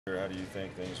How do you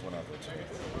think things went out there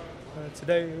today?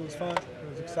 Today it was fun. It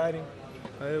was exciting.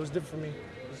 It was different for me.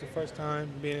 It was the first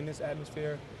time being in this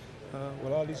atmosphere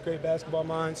with all these great basketball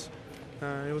minds.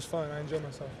 It was fun. I enjoyed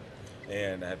myself.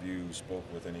 And have you spoke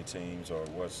with any teams, or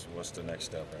what's the next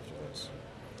step after this?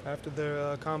 After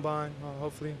the combine,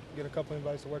 hopefully get a couple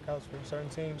invites to workouts for certain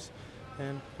teams,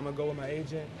 and I'm gonna go with my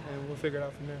agent, and we'll figure it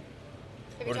out from there.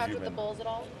 Have you talked with the Bulls at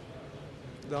all?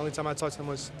 The only time I talked to them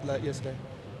was yesterday.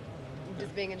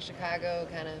 Just being in Chicago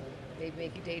kind of maybe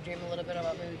make you daydream a little bit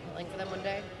about maybe playing for them one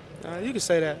day? You could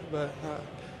say that, but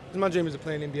my dream is to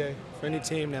play in the NBA for any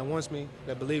team that wants me,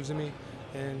 that believes in me,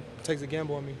 and takes a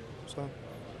gamble on me. So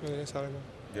that's how I go.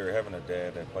 You're having a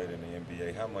dad that played in the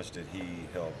NBA. How much did he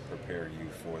help prepare you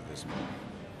for this move?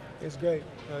 It's great.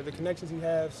 The connections he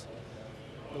has,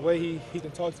 the way he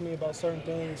can talk to me about certain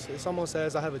things, it's almost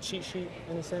as I have a cheat sheet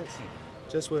in a sense,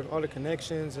 just with all the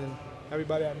connections and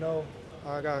everybody I know.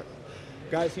 I got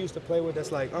guys he used to play with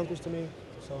that's like uncles to me,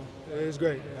 so it's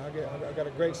great. I got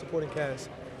a great supporting cast.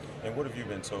 And what have you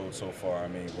been told so far? I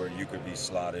mean, where you could be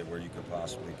slotted, where you could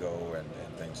possibly go, and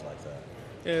things like that?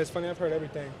 Yeah, it's funny. I've heard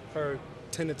everything. I've heard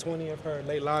 10 to 20. I've heard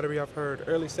late lottery. I've heard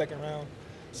early second round.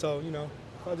 So,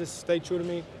 I'll just stay true to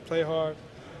me, play hard,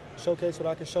 showcase what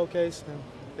I can showcase, and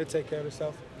it take care of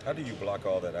itself. How do you block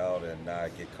all that out and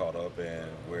not get caught up in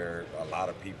where a lot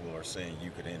of people are saying you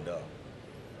could end up?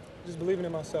 Just believing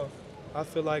in myself. I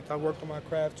feel like I worked on my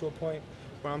craft to a point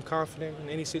where I'm confident in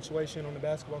any situation on the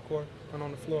basketball court and on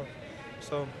the floor.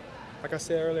 So, like I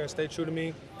said earlier, stay true to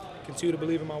me, continue to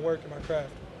believe in my work and my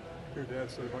craft. Your dad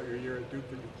said about your year at Duke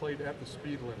that you played at the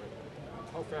speed limit.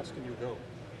 How fast can you go?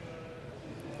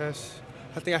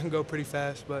 I think I can go pretty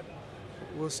fast, but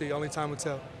we'll see. Only time will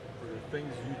tell. Were there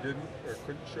things you didn't or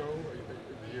couldn't show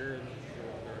in the year in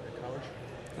college?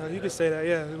 You could say that,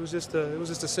 yeah. It was just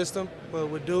a system. But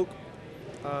with Duke,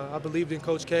 I believed in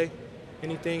Coach K.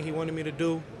 Anything he wanted me to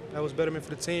do that was betterment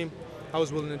for the team, I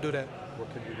was willing to do that.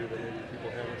 What can you do that maybe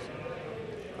people haven't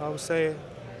seen? I would say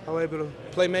I was able to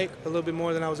play make a little bit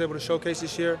more than I was able to showcase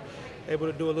this year.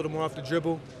 Able to do a little more off the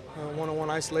dribble,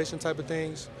 one-on-one isolation type of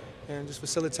things, and just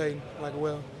facilitating like a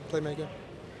well playmaker.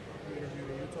 You interviewed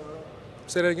in Utah at all?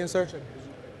 Say that again, sir? Did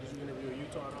you interview in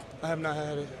Utah at all? I have not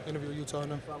had an interview with Utah,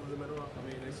 no. Follow them at all? I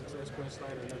mean, they success, Quinn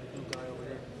Snyder, another Duke guy over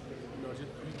here. Do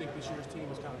you think this year's team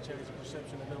has kind of changed the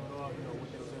perception of them at all?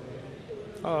 What they was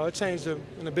able to do? Oh, it changed them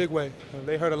in a big way.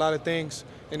 They heard a lot of things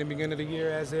in the beginning of the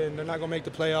year, as in they're not going to make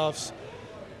the playoffs,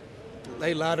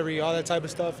 late lottery, all that type of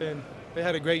stuff, and they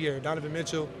had a great year. Donovan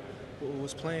Mitchell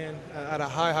was playing at a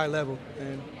high level,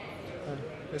 and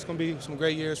it's going to be some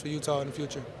great years for Utah in the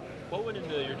future. What went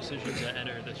into your decision to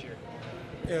enter this year?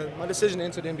 Yeah, my decision to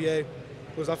enter the NBA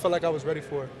was I felt like I was ready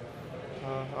for it.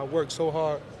 I worked so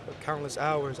hard, countless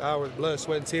hours, blood,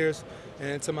 sweat, and tears, and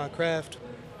into my craft.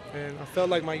 And I felt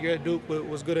like my year at Duke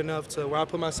was good enough to where I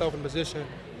put myself in a position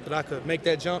that I could make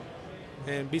that jump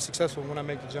and be successful when I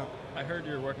make the jump. I heard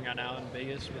you're working out now in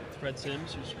Vegas with Fred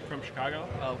Sims, who's from Chicago.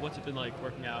 What's it been like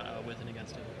working out with and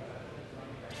against him?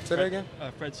 Say that again?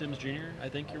 Fred Sims Jr., I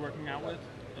think you're working out with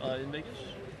in Vegas?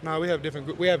 No, we have different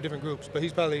groups, but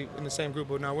he's probably in the same group,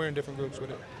 but now we're in different groups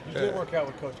with it. You did work out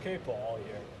with Coach K Paul all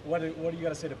year. What do you got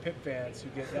to say to Pitt fans who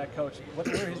get that coach? What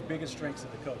are his biggest strengths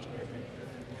of the coach, in your opinion?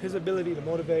 His ability to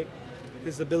motivate,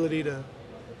 his ability to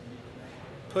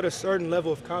put a certain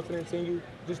level of confidence in you,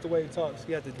 just the way he talks.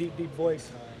 He has a deep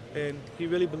voice, and he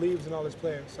really believes in all his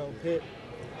players. So Pitt,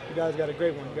 you guys got a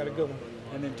great one. You got a good one.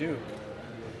 And then Duke,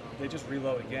 they just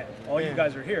reload again. All you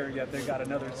guys are here, yet they got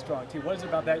another strong team. What is it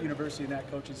about that university and that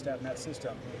coaching staff and that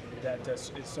system that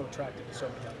is so attractive to so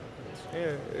many young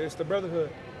recruits? Yeah, it's the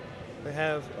brotherhood. They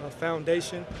have a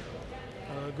foundation,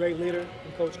 a great leader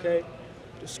in Coach K.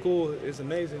 The school is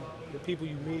amazing. The people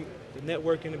you meet, the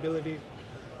networking ability,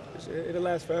 it'll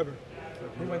last forever.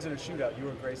 Who wins in a shootout, you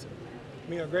or Grayson?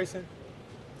 Me or Grayson?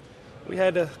 We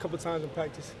had a couple times in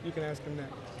practice. You can ask him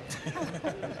that.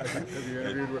 Have you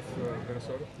interviewed with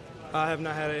Minnesota? I have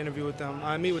not had an interview with them.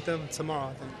 I meet with them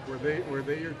tomorrow, I think. Were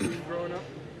they your team growing up?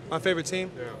 My favorite team?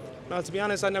 Yeah. No, to be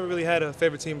honest, I never really had a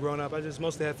favorite team growing up. I just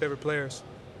mostly had favorite players.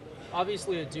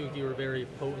 Obviously at Duke, you were a very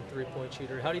potent three-point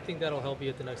shooter. How do you think that'll help you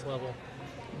at the next level?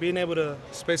 Being able to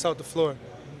space out the floor.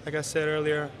 Like I said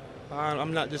earlier,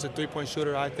 I'm not just a three-point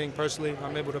shooter. I think personally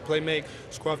I'm able to play make,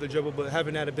 score off the dribble, but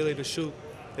having that ability to shoot,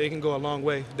 it can go a long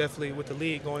way, definitely with the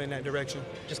league going in that direction.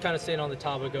 Just kind of staying on the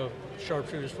topic of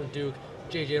sharpshooters from Duke,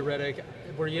 J.J. Redick,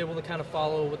 were you able to kind of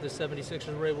follow what the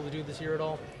 76ers were able to do this year at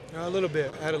all? A little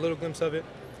bit. I had a little glimpse of it.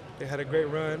 They had a great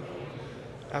run.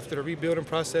 After the rebuilding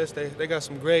process, they got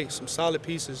some solid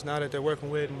pieces now that they're working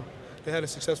with, and they had a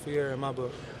successful year in my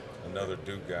book. another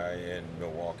Duke guy in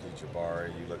Milwaukee,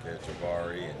 Jabari. You look at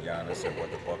Jabari and Giannis and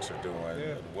what the Bucks are doing.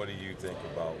 Yeah. What do you think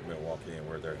about Milwaukee and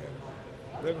where they're headed?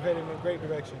 They're heading in a great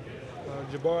direction.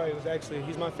 Jabari was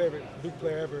he's my favorite Duke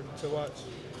player ever to watch,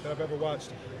 that I've ever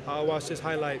watched. I watched his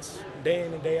highlights day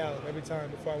in and day out every time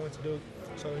before I went to Duke.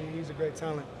 So he's a great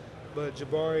talent. But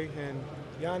Jabari and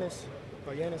Giannis,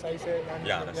 how you say it?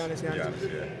 Giannis,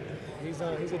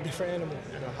 yeah. He's a different animal.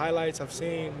 The highlights I've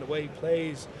seen, the way he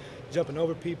plays, jumping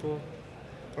over people.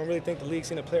 I don't really think the league's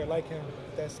seen a player like him,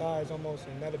 that size almost,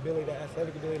 and that ability, that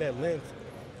athletic ability, that length.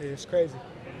 It's crazy.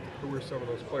 Who were some of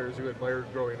those players you admired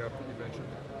growing up that you mentioned?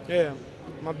 Yeah,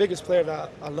 my biggest player that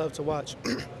I love to watch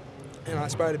and I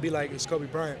aspire to be like is Kobe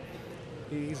Bryant.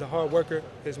 He's a hard worker.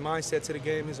 His mindset to the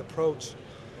game, his approach,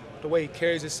 the way he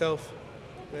carries himself,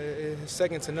 is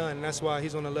second to none. And that's why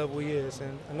he's on the level he is.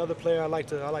 And another player I like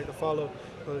to follow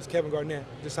is Kevin Garnett.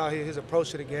 Just how his approach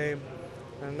to the game.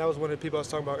 And that was one of the people I was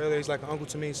talking about earlier. He's like an uncle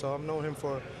to me, so I've known him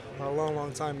for a long,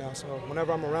 long time now. So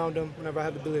whenever I'm around him, whenever I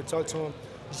have the ability to talk to him,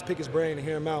 just pick his brain and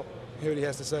hear him out, hear what he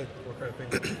has to say. What kind of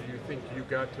things do you think you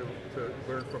got to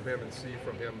learn from him and see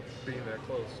from him being that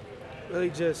close? Really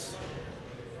just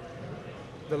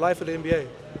the life of the NBA,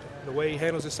 the way he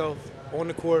handles himself on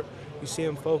the court. You see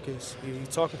him focus. He's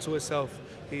talking to himself.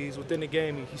 He's within the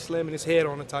game. He's slamming his head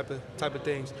on the type of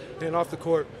things. Then off the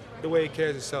court, the way he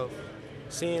carries himself.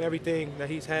 Seeing everything that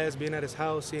he has, being at his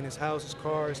house, seeing his house, his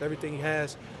cars, everything he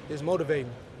has is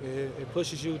motivating. It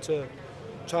pushes you to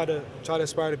try to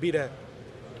aspire to be that.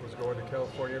 Was going to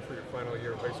California for your final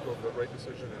year of high school the right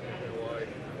decision, and why?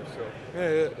 If so?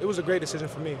 Yeah, it was a great decision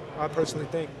for me, I personally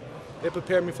think. It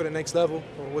prepared me for the next level,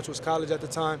 which was college at the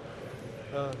time.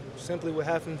 Simply with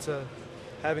having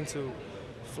to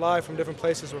fly from different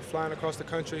places or flying across the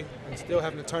country and still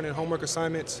having to turn in homework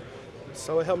assignments.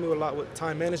 So it helped me a lot with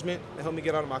time management. It helped me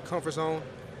get out of my comfort zone.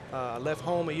 I left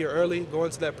home a year early,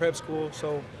 going to that prep school.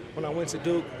 So when I went to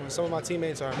Duke, when some of my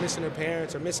teammates are missing their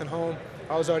parents or missing home,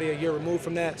 I was already a year removed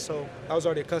from that. So I was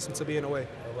already accustomed to being away.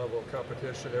 A level of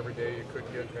competition every day you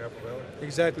couldn't get in Apple Valley?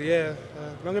 Exactly, yeah.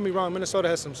 Don't get me wrong, Minnesota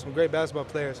has some great basketball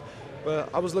players.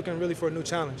 But I was looking really for a new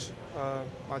challenge.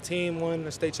 My team won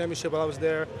the state championship while I was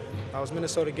there. I was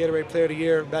Minnesota Gatorade Player of the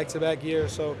Year, back-to-back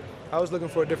years. So I was looking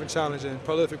for a different challenge, and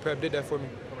Prolific Prep did that for me.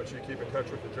 How much do you keep in touch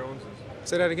with the Joneses?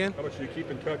 Say that again? How much do you keep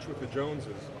in touch with the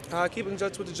Joneses? I keep in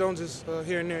touch with the Joneses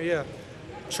here and there, yeah.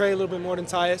 Trey a little bit more than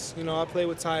Tyus. You know, I played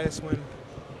with Tyus when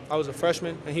I was a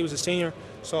freshman and he was a senior,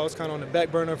 so I was kind of on the back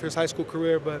burner of his high school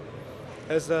career. But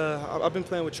as I've been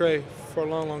playing with Trey for a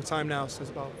long, long time now, since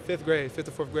about fifth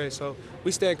or fourth grade. So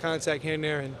we stay in contact here and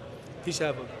there, and he should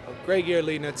have a great year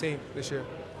leading that team this year.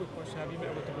 Quick question: have you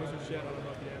met with the Wizards yet? I don't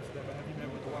know if you answered that, but have you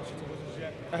met with the Washington Wizards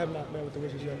yet? I have not met with the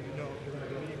Wizards yet. You know if you're going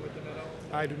to be meeting with them at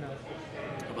all? I do not.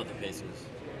 How about the Pacers?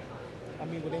 I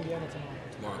meet with Indiana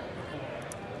tomorrow.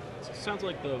 It sounds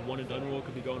like the one and done rule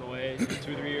could be going away in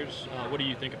 2 or 3 years. What do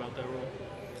you think about that rule?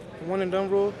 The one and done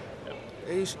rule?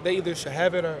 They either should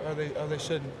have it or they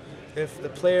shouldn't. If the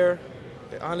player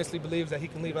honestly believes that he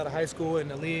can leave out of high school and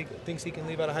the league thinks he can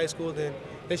leave out of high school, then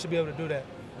they should be able to do that.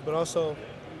 But also,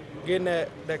 getting that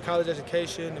college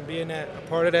education and being a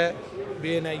part of that,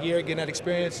 being that year, getting that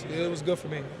experience, it was good for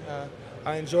me.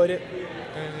 I enjoyed it,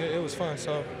 and it was fun.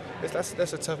 So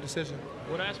that's a tough decision.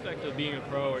 What aspect of being a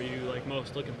pro are you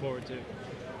most looking forward to?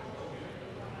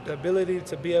 The ability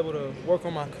to be able to work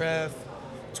on my craft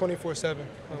 24/7.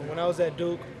 When I was at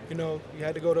Duke, you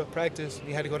had to go to practice,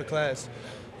 you had to go to class.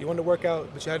 You wanted to work out,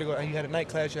 but you had to go. You had a night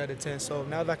class, you had to attend. So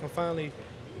now that I can finally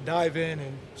dive in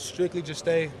and strictly just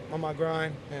stay on my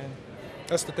grind, and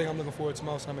that's the thing I'm looking forward to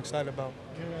most. I'm excited about.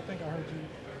 Jerry, I think I heard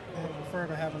you refer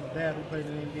to having a dad who played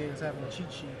in the NBA as having a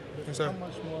cheat sheet. Yes, sir. How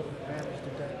much more of an advantage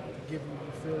did that give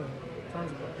you feel in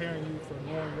terms of preparing you for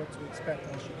knowing what to expect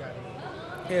once you got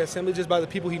here? Yeah, simply just by the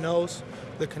people he knows,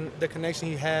 the connection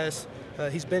he has.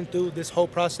 He's been through this whole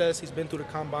process. He's been through the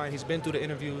combine. He's been through the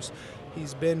interviews.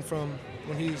 He's been from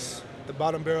when he's the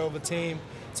bottom barrel of a team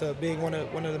to being one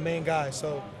of the main guys.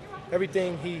 So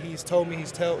everything he's told me, he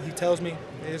tells me,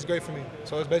 is great for me.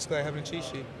 So it's basically like having a cheat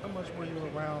sheet. How much were you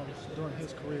around during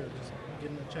his career, just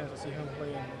getting a chance to see him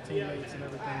play and teammates and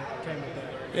everything that came with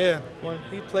that? Yeah, when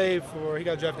he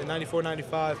got drafted in 94,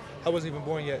 95, I wasn't even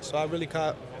born yet. So I really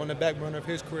caught on the back burner of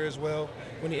his career as well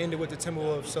when he ended with the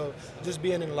Timberwolves. So just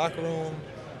being in the locker room,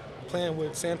 playing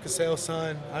with Sam Cassell's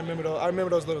son, I remember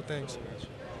those little things.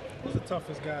 Who's the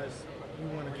toughest guys you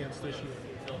went against this year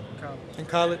in college? In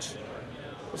college,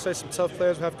 I'd say some tough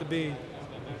players would have to be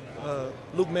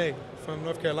Luke May from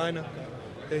North Carolina.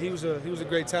 Yeah, he was a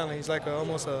great talent. He's like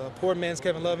almost a poor man's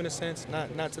Kevin Love in a sense,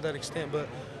 not to that extent, but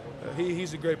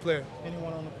he's a great player.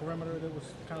 Anyone on the perimeter that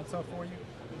was kind of tough for you?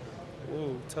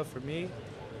 Ooh, tough for me.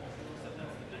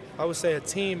 I would say a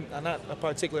team, not a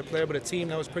particular player, but a team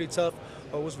that was pretty tough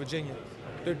was Virginia.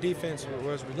 Their defense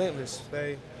was relentless.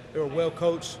 They were well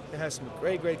coached. They had some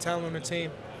great talent on their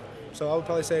team. So I would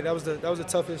probably say that was the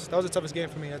toughest game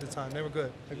for me at the time. They were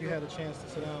good. Have you had a chance to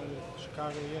sit down with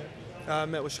Chicago yet? I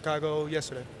met with Chicago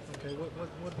yesterday. Okay,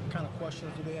 what kind of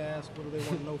questions do they ask? What do they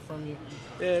want to know from you?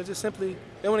 Yeah, it's just simply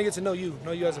they want to get to know you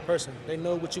as a person. They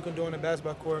know what you can do on the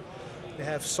basketball court. They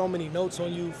have so many notes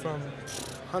on you, from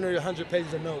 100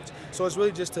 pages of notes. So it's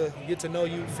really just to get to know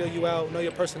you, fill you out, know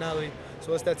your personality.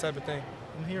 So it's that type of thing.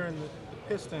 I'm hearing the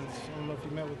Pistons. I don't know if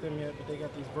you met with them yet, but they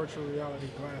got these virtual reality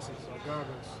glasses or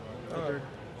goggles that they're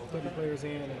putting players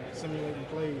in and simulating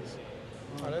plays.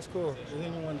 Oh, that's cool. Is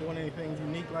anyone doing anything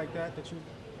unique like that you've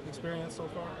experienced so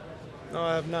far? No,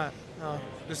 I have not.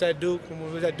 Just at Duke. When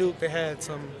we was at Duke, they had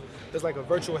there's like a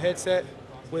virtual headset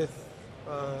with,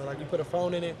 like you put a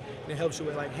phone in it, and it helps you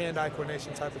with like hand-eye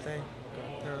coordination type of thing.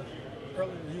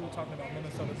 Earlier you were talking about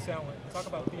Minnesota talent. Talk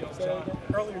about Theo Giant.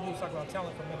 Earlier you were talking about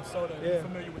talent from Minnesota. Yeah. You're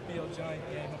familiar with Theo Giant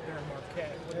game up there in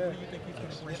Marquette. What do you think he's going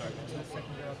to bring into his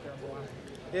second year up there in Milwaukee?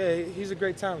 Yeah, he's a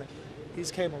great talent. He's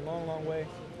came a long way.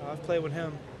 I've played with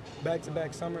him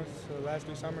back-to-back summers, the last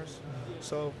 3 summers.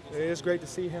 So it's great to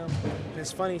see him. And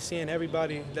it's funny seeing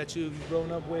everybody that you've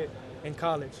grown up with in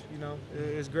college. You know,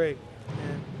 it's great.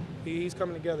 And he's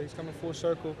coming together. He's coming full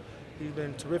circle. He's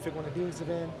been terrific when the defensive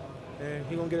end, and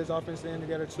he's gonna get his offensive end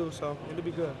together too. So it'll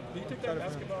be good. Do you think that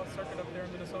basketball circuit up there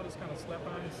in Minnesota is kind of slept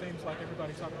on? It seems like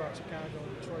everybody talks about Chicago,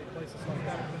 Detroit, places like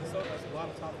that. But Minnesota has a lot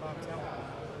of top 5 talent.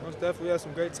 Most definitely, we have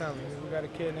some great talent. We got a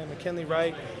kid named McKinley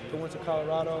Wright who went to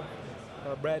Colorado.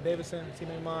 Brad Davison,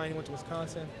 teammate of mine, he went to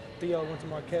Wisconsin. Theo went to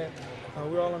Marquette.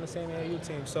 We're all on the same AAU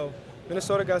team. So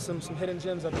Minnesota got some hidden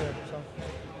gems up there. So.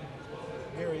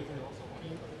 Gary,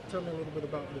 can you tell me a little bit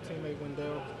about your teammate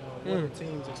Wendell? What do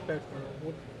teams expect, or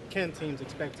what can teams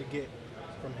expect to get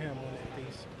from him when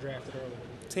he's drafted early?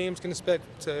 Teams can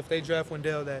expect if they draft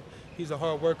Wendell, that he's a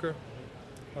hard worker,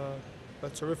 a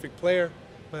terrific player,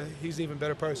 but he's an even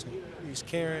better person. He's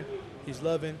caring, he's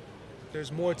loving. There's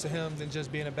more to him than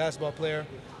just being a basketball player.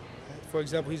 For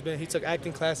example, he took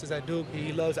acting classes at Duke.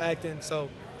 He loves acting. So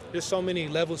there's so many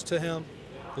levels to him,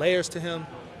 layers to him,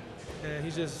 and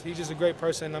he's just a great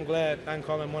person. I'm glad I can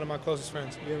call him one of my closest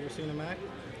friends. You ever seen him act?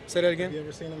 Say that again? Have you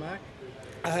ever seen him act?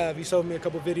 I have. He showed me a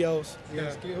couple videos. You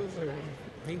got skills, or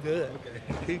he good. Okay.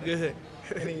 He good.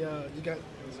 Any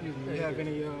you have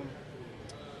any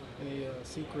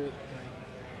secret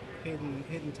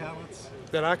hidden talents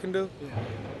that I can do? Yeah.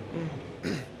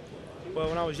 Well,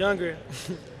 when I was younger,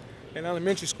 in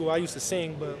elementary school, I used to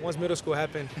sing, but once middle school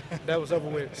happened, that was over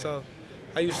with. So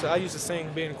I used to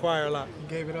sing, be in choir a lot. You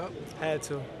gave it up? Had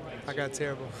to. I got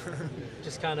terrible.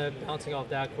 Just kind of bouncing off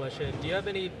that question, do you have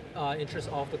any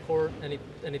interest off the court?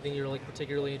 Anything you're like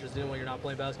particularly interested in when you're not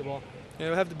playing basketball? Yeah, it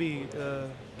would have to be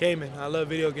gaming. I love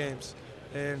video games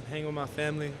and hang with my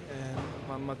family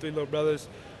and my 3 little brothers.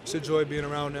 It's a joy being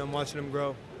around them, watching them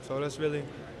grow. So that's really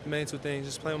the main 2 things,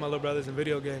 just playing with my little brothers and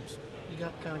video games. You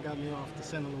kind of got me off the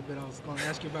scent a little bit. I was going to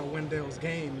ask you about Wendell's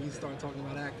game, and you started talking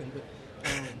about acting, but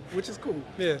which is cool.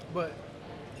 Yeah. But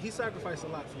he sacrificed a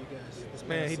lot for you guys this past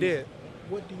Man, he season. did.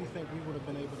 What do you think we would have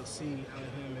been able to see out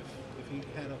of him if he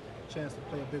had a chance to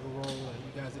play a bigger role and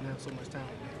you guys didn't have so much talent?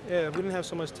 Yeah, if we didn't have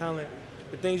so much talent,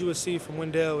 the things you would see from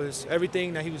Wendell is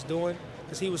everything that he was doing,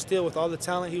 because he was still, with all the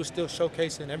talent, he was still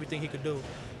showcasing everything he could do.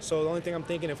 So the only thing I'm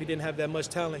thinking, if he didn't have that much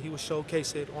talent, he would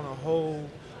showcase it on a whole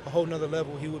nother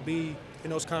level. He would be in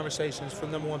those conversations for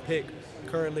 #1 pick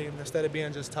currently, instead of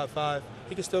being just top 5.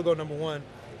 He could still go #1,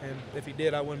 and if he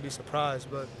did, I wouldn't be surprised.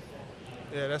 But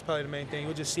yeah, that's probably the main thing.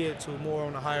 You'll just see it to more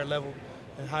on a higher level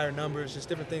and higher numbers, just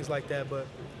different things like that. But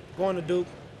going to Duke,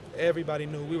 everybody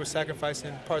knew we were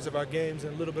sacrificing parts of our games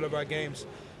and a little bit of our games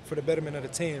for the betterment of the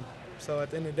team. So at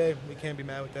the end of the day, we can't be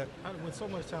mad with that. With so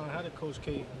much talent, how did Coach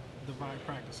K divide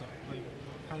practice up? Like,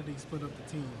 how did he split up the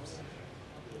teams?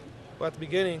 Well, at the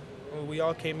beginning, when we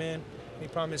all came in, he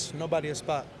promised nobody a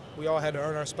spot. We all had to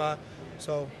earn our spot.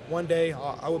 So one day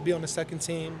I would be on the second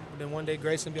team, then one day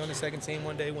Grayson would be on the second team,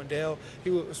 one day Wendell.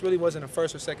 Really wasn't a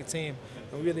first or second team,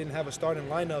 and we really didn't have a starting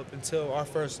lineup until our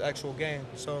first actual game.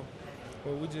 So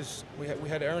we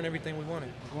had to earn everything we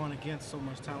wanted. Going against so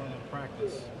much talent in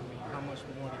practice, I mean, how much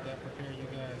more did that prepare you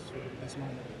guys for this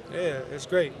moment? Yeah, it's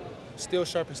great. Still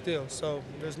sharp and still. So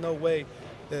there's no way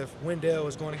that if Wendell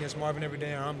is going against Marvin every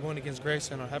day, or I'm going against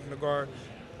Grayson, or having to guard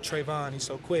Trayvon, he's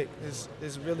so quick. It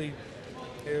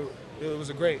was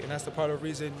a great, and that's the part of the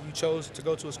reason you chose to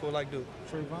go to a school like Duke.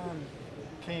 Trayvon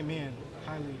came in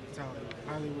highly talented,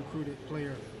 highly recruited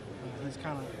player. He's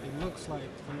it looks like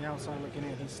from the outside looking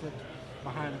in, he slipped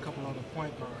behind a couple other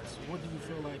point guards. What do you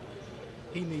feel like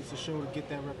he needs to show to get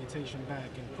that reputation back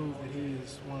and prove that he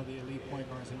is one of the elite point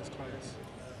guards in his class?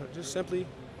 Just simply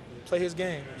play his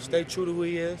game, stay true to who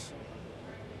he is,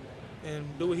 and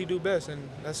do what he do best, and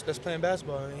that's playing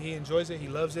basketball. And he enjoys it, he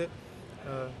loves it.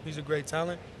 He's a great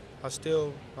talent. I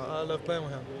love playing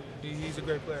with him. He's a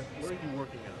great player. Where are you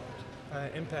working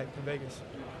at? Impact in Vegas.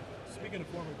 Speaking of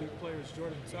former big players,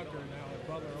 Jordan Tucker now at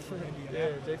Butler over in Yeah,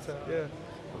 Indiana. J-Tuck, yeah.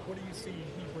 What do you see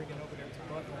he bringing over there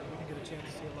to Butler? We can get a chance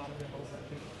to see a lot of them over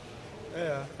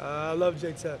Yeah, there. I love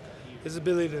J-Tuck. His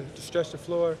ability to stretch the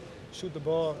floor, shoot the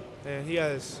ball, and he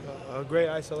has a great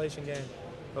isolation game.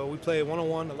 We played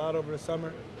one-on-one a lot over the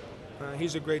summer.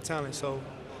 He's a great talent, so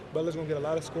Butler's going to get a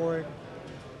lot of scoring.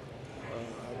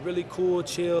 A really cool,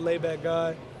 chill, laid-back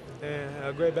guy, and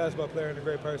a great basketball player and a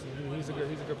great person. He's a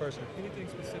good person. Anything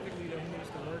specifically that he needs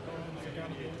to work on to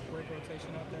kind of get a great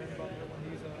rotation out there in Butler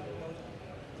when he's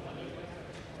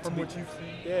from what you've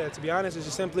seen? Yeah, to be honest, it's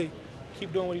just simply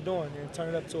keep doing what he's doing and turn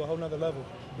it up to a whole nother level,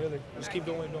 really. Just keep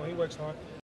doing what he's doing. He works hard.